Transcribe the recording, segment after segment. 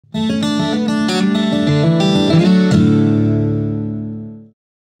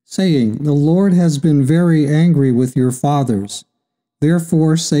saying, The Lord has been very angry with your fathers.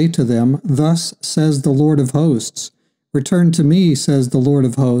 Therefore say to them, Thus says the Lord of hosts, Return to me, says the Lord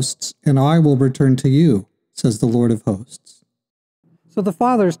of hosts, and I will return to you, says the Lord of hosts. So the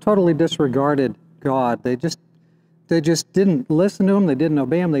fathers totally disregarded God. They just didn't listen to him. They didn't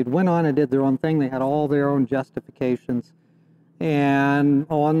obey him. They went on and did their own thing. They had all their own justifications. And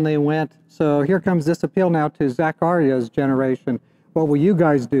on they went. So here comes this appeal now to Zacar-Yah's generation. What will you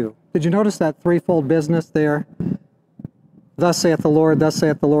guys do? Did you notice that threefold business there? Thus saith the Lord, thus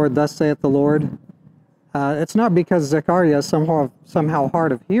saith the Lord, thus saith the Lord. It's not because Zechariah is somehow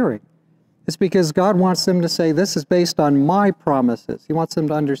hard of hearing. It's because God wants them to say, this is based on my promises. He wants them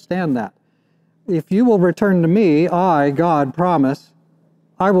to understand that. If you will return to me, I, God, promise,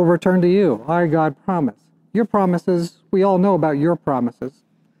 I will return to you. I, God, promise. Your promises, we all know about your promises.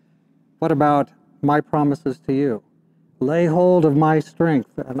 What about my promises to you? Lay hold of my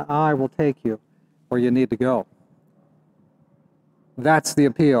strength, and I will take you where you need to go. That's the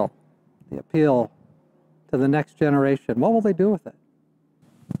appeal to the next generation. What will they do with it?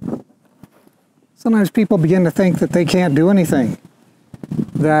 Sometimes people begin to think that they can't do anything,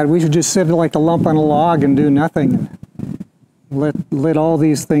 that we should just sit like a lump on a log and do nothing, and let all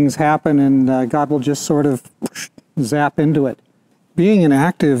these things happen, and God will just sort of zap into it. Being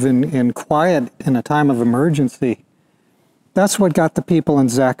inactive and quiet in a time of emergency, that's what got the people in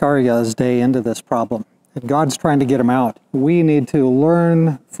Zacar-Yah's day into this problem. And God's trying to get them out. We need to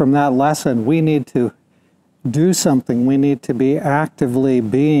learn from that lesson. We need to do something. We need to be actively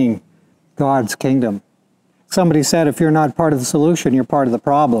being God's kingdom. Somebody said, if you're not part of the solution, you're part of the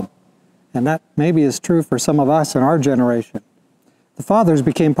problem. And that maybe is true for some of us in our generation. The fathers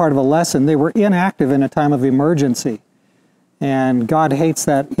became part of a lesson. They were inactive in a time of emergency. And God hates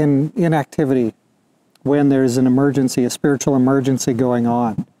that inactivity when there's an emergency, a spiritual emergency going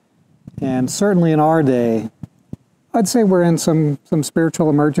on. And certainly in our day, I'd say we're in some spiritual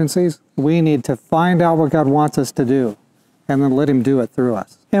emergencies. We need to find out what God wants us to do and then let him do it through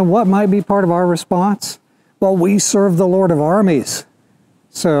us. And what might be part of our response? Well, we serve the Lord of armies.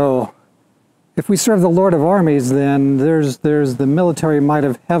 So if we serve the Lord of armies, then there's the military might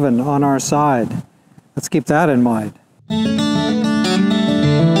of heaven on our side. Let's keep that in mind.